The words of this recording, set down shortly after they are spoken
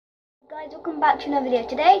Guys, welcome back to another video.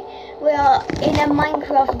 Today we are in a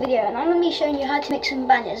Minecraft video and I'm going to be showing you how to make some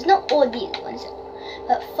banners. Not all these ones,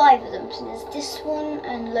 but 5 of them. So there's this one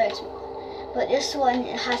and loads more. But this one,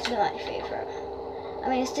 it has to be my favourite. I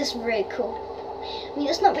mean, it's just really cool. I mean,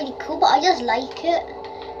 it's not really cool, but I just like it.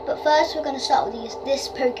 But first we're going to start with this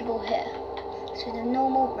Pokeball here. So the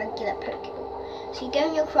normal, regular Pokeball. So you go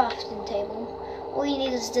on your crafting table. All you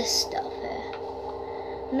need is this stuff here.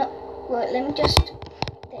 Well, let me just...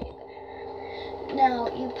 There you go. Now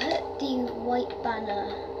you put the white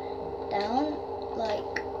banner down,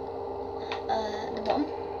 like the bottom,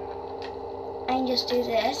 and just do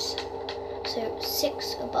this. So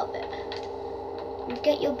 6 above it. You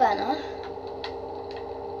get your banner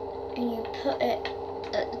and you put it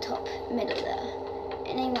at the top middle there,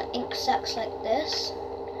 and then you want ink sacks like this.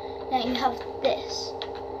 Now you have this,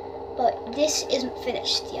 but this isn't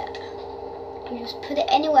finished yet. You just put it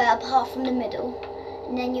anywhere apart from the middle,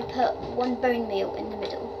 and then you put 1 bone meal in the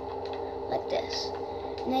middle, like this.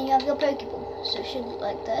 And then you have your Pokeball, so it should look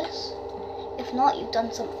like this. If not, you've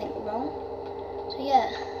done something wrong. So yeah,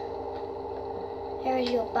 here is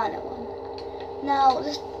your banner one. Now,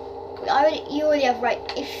 you already have right.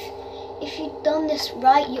 If you've done this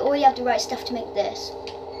right, you already have the right stuff to make this.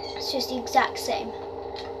 It's just the exact same,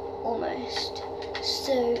 almost.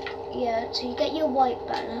 So yeah, so you get your white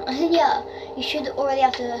banner. Yeah, you should already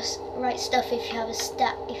have the right stuff if you have a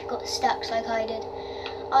stack. If you've got stacks like I did.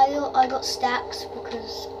 I got stacks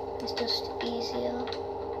because it's just easier.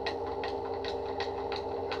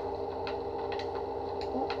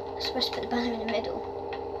 Oh, I'm supposed to put the banner in the middle,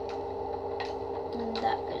 and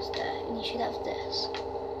that goes there. And you should have this,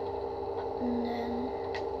 and then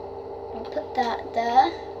I'll put that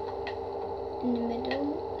there in the middle.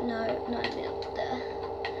 No, not in the middle. There.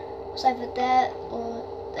 It's either there or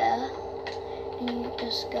there, and you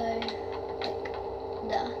just go like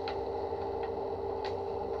there.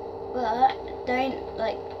 But don't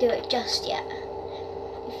like do it just yet.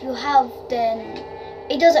 If you have, then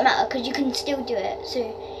it doesn't matter because you can still do it. So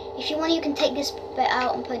if you want, you can take this bit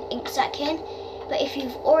out and put an ink sac in. But if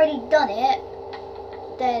you've already done it,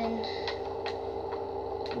 then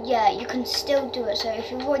yeah, you can still do it. So if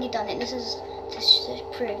you've already done it, this is to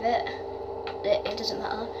prove it. It doesn't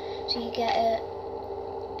matter. So you get it,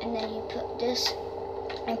 and then you put this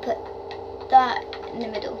and put that in the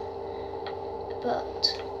middle.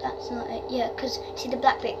 But that's not it. Yeah, because see the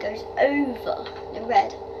black bit goes over the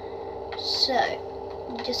red. So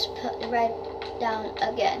you just put the red down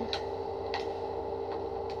again,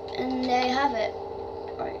 and there you have it.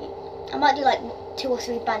 Right. I might do like 2 or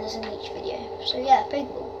 3 banners in each video. So yeah,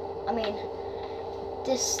 Pokeball. I mean,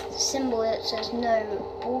 this symbol that says no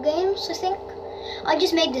ball games, I think. I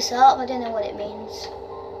just made this up, I don't know what it means.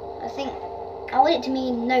 I think I want it to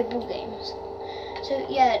mean no ball games. So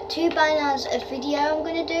yeah, 2 banners a video I'm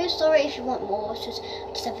gonna do. Sorry if you want more, it's just I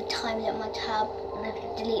just have a time limit on my tab and I have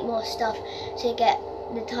to delete more stuff to get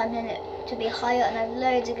the time limit to be higher, and I have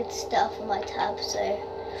loads of good stuff on my tab. So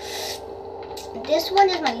this one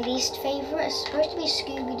is my least favourite. It's supposed to be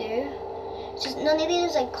Scooby-Doo. Just none of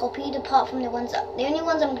these I copied apart from the only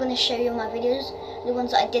ones I'm going to show you in my videos, the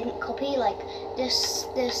ones that I didn't copy, like this,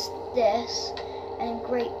 and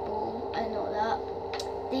Great Ball and all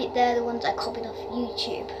that. They're the ones I copied off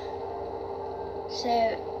YouTube. So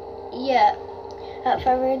yeah, without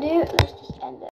further ado, let's just end it.